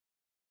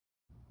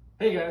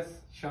Hey guys,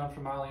 Sean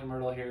from Marley and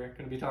Myrtle here,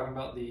 going to be talking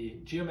about the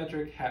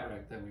geometric hat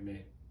rack that we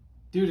made.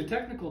 Due to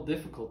technical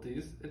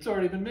difficulties, it's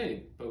already been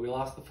made, but we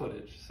lost the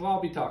footage, so I'll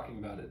be talking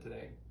about it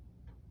today.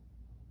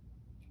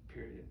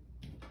 Period.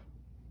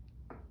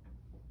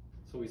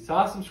 So we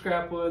saw some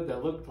scrap wood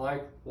that looked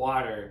like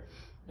water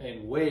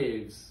and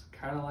waves,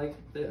 kind of like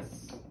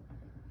this,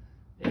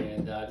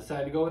 and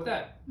decided to go with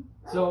that.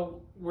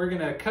 So we're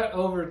going to cut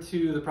over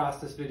to the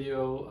process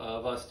video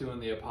of us doing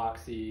the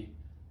epoxy,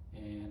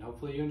 and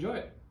hopefully you enjoy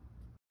it.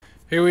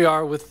 Here we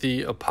are with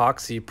the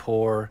epoxy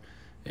pour,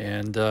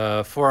 and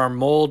for our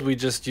mold we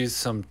just used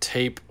some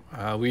tape.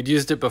 We'd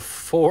used it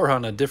before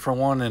on a different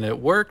one and it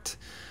worked.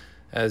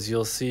 As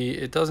you'll see,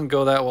 it doesn't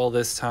go that well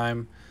this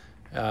time.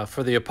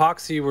 For the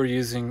epoxy we're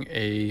using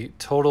a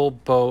Total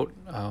Boat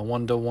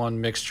 1-to-1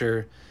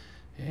 mixture,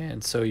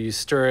 and so you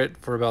stir it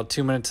for about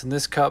 2 minutes in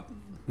this cup,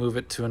 move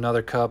it to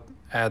another cup,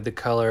 add the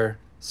color,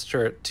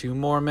 stir it 2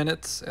 more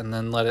minutes, and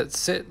then let it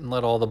sit and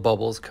let all the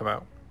bubbles come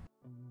out.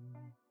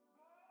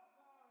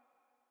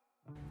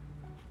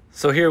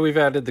 So here we've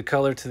added the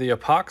color to the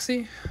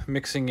epoxy,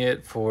 mixing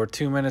it for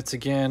 2 minutes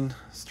again,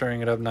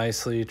 stirring it up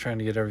nicely, trying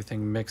to get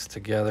everything mixed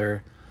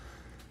together,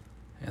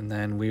 and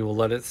then we will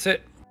let it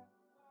sit.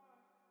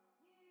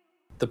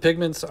 The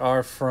pigments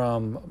are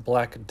from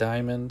Black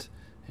Diamond,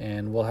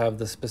 and we'll have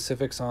the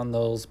specifics on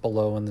those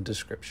below in the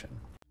description.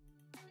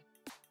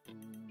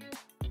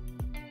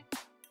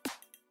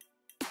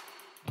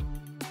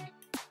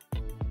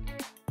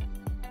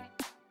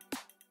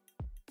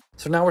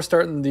 So now we're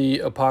starting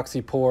the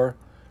epoxy pour.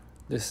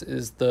 This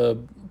is the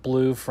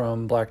blue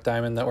from Black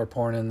Diamond that we're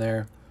pouring in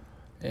there.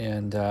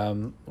 And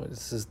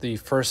this is the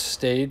first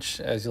stage.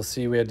 As you'll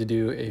see, we had to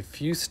do a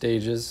few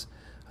stages,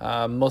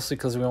 mostly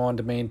because we wanted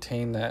to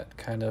maintain that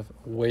kind of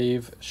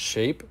wave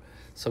shape,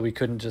 so we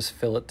couldn't just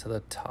fill it to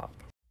the top.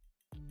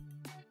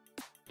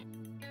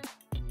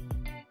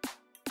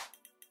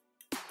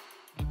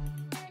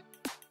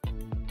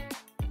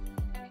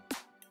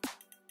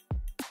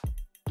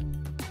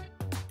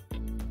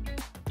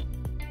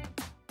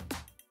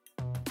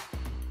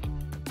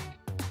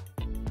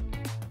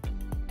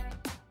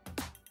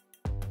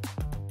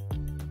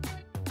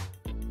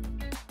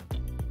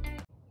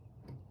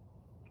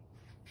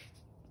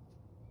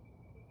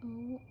 Oh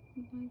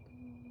my god.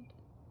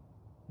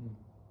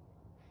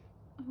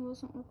 I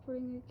wasn't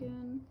recording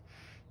again.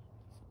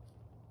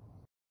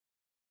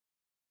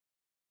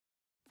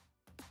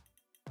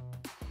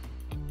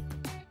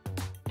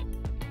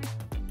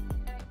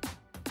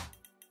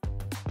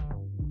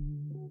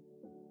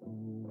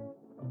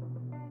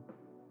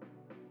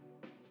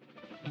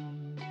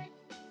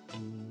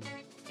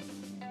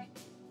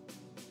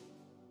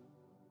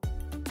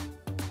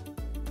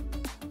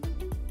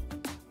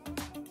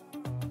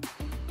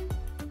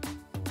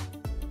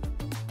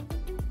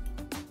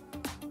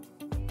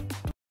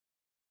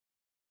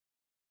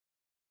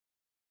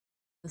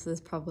 This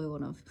is probably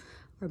one of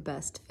our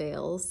best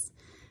fails.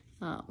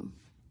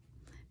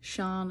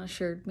 Sean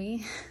assured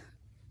me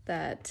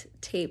that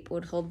tape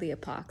would hold the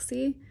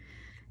epoxy.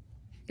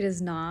 It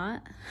is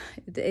not.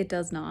 It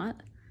does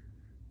not.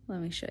 Let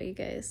me show you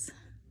guys.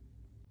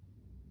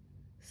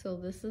 So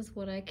this is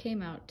what I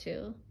came out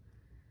to.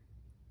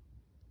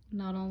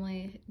 Not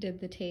only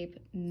did the tape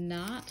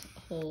not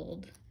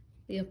hold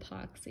the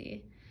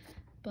epoxy,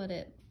 but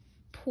it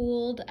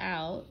pooled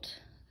out,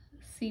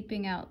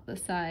 seeping out the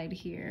side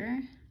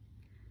here,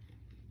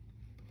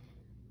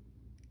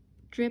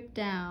 dripped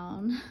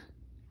down,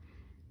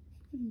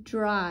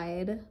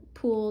 dried,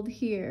 pooled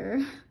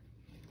here,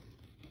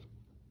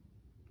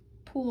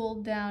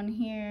 pooled down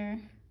here.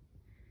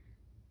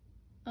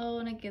 Oh,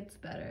 and it gets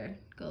better.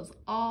 Goes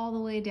all the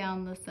way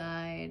down the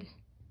side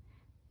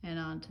and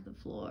onto the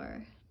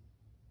floor.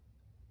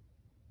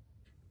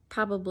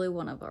 Probably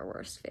one of our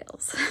worst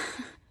fails.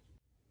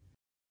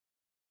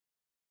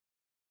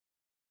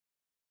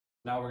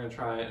 Now we're going to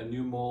try a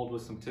new mold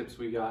with some tips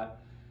we got,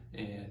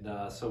 and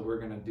so we're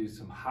going to do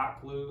some hot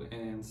glue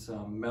and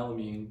some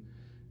melamine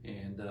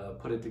and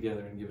put it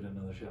together and give it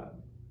another shot.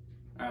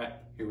 Alright,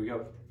 here we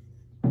go.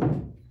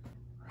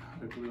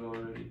 Out of glue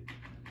already.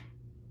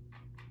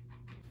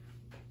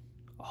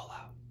 All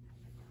out.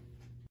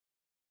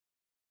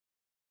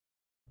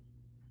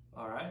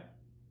 Alright,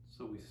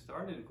 so we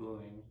started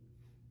gluing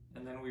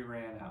and then we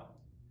ran out.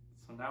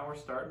 So now we're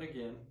starting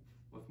again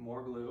with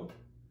more glue.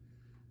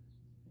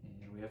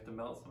 And we have to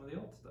melt some of the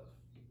old stuff.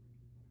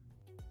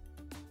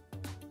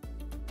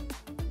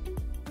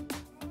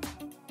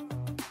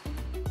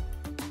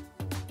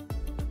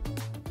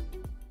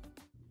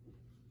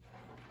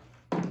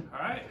 All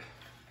right.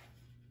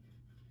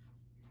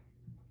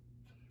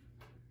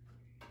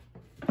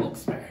 Bulk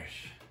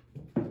smash.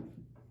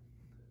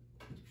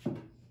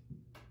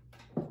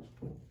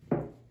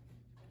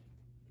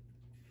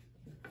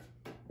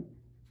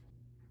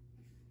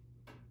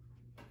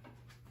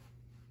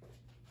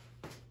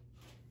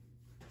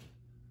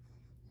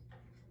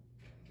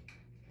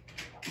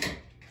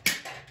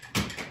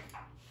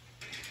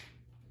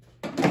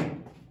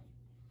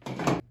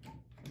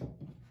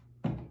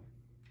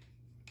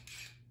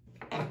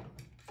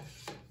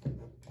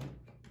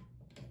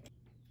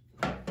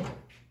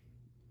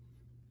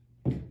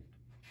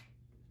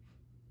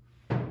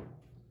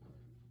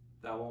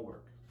 that won't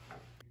work.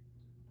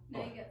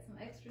 Now you got some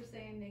extra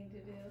sanding to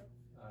do.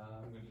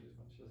 I'm going to use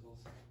my chisels.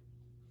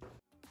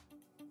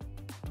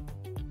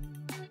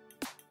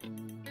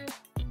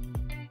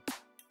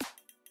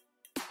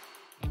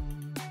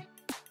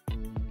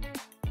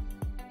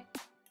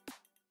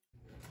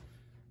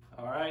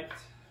 All right,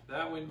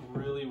 that went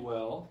really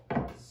well.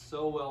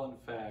 So well, in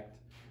fact,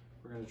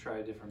 we're going to try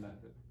a different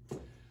method.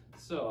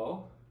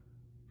 So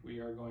we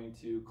are going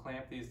to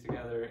clamp these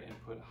together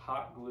and put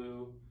hot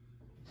glue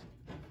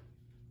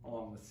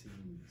along the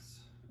seams.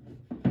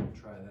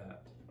 Try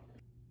that.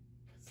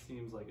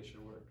 Seems like it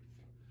should work.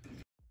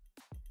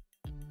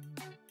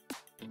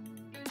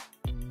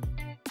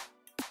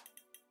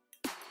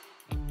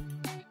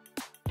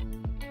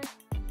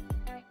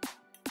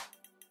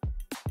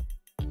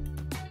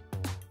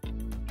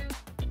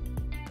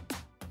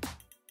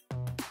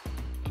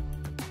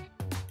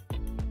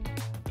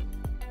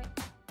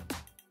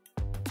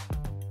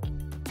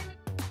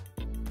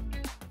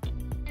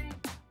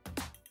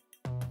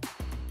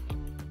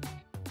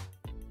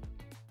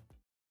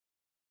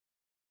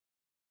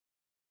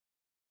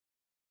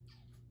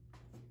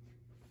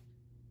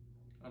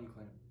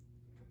 Unclamp.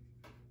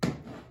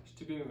 There's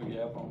too big of a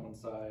gap on one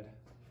side.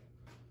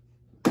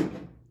 I'm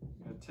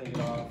gonna take it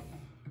off.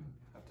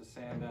 Have to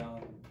sand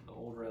down the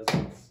old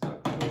resin that's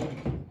stuck to it.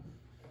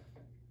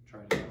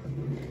 Try it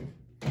again.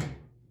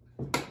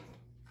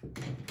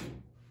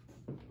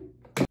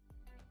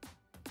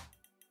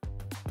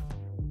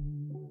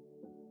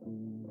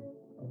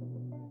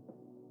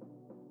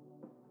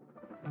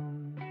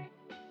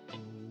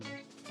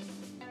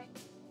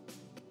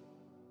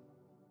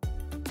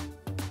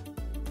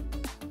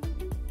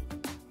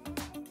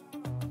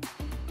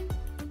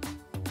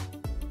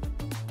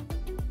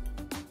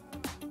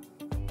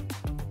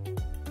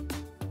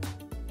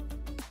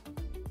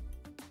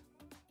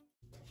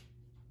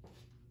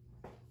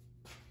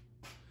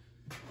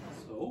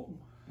 So,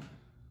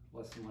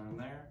 lesson learned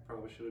there,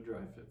 probably should have dry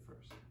fit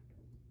first.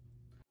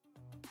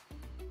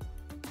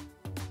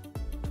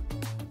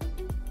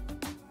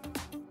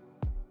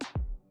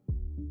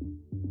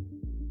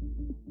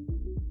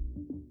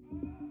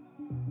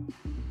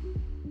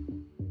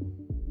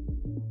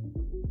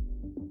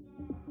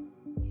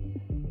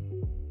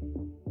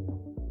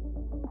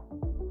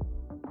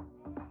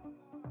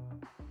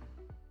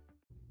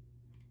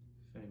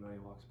 If anybody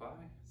walks by, it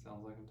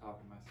sounds like I'm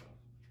talking to myself.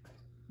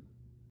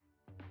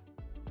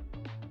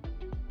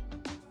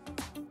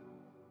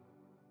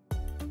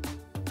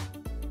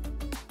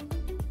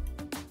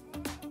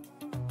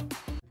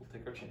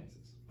 Take our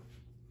chances.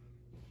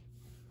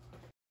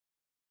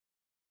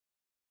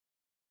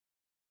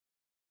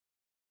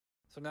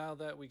 So now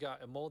that we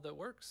got a mold that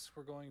works,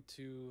 we're going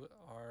to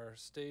our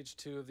stage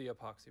 2 of the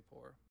epoxy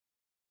pour.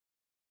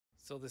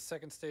 So the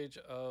second stage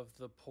of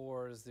the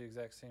pour is the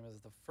exact same as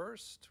the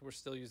first. We're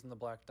still using the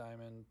black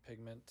diamond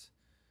pigment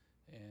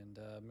and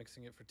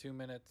mixing it for 2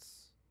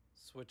 minutes,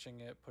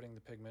 switching it, putting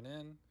the pigment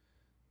in,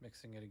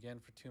 mixing it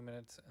again for 2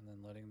 minutes, and then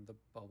letting the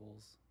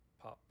bubbles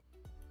pop.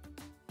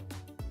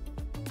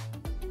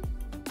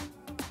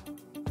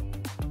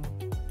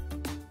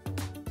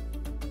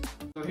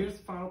 So here's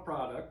the final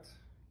product,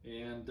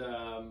 and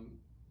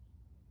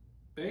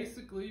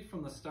basically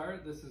from the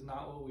start, this is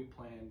not what we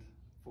planned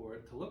for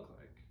it to look like.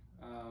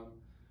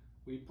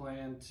 We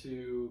planned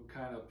to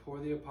kind of pour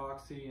the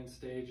epoxy in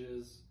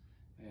stages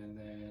and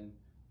then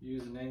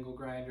use an angle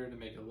grinder to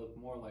make it look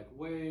more like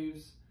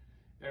waves,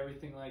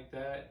 everything like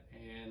that,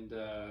 and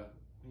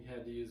we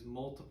had to use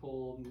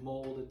multiple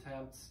mold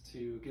attempts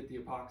to get the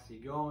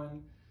epoxy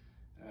going.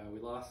 We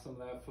lost some of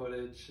that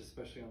footage,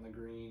 especially on the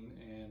green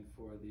and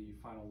for the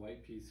final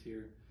white piece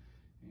here.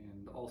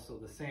 And also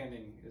the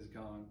sanding is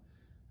gone.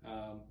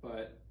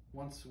 But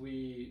once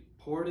we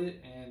poured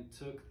it and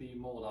took the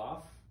mold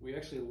off, we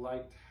actually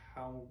liked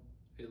how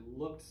it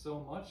looked so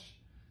much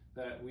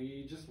that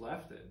we just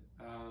left it.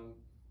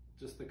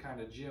 Just the kind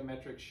of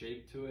geometric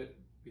shape to it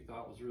we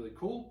thought was really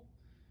cool.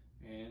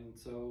 And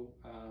so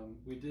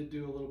we did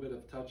do a little bit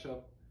of touch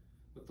up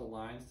with the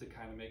lines to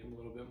kind of make them a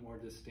little bit more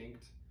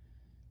distinct.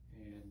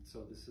 And so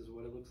this is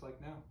what it looks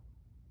like now.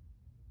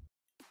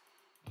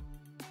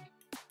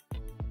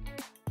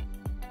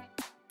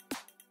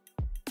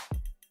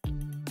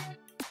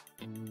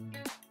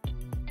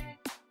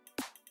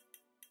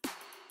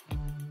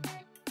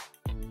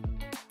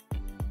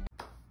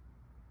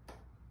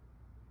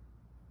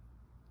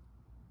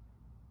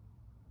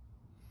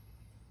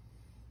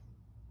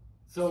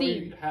 So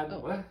we had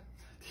what?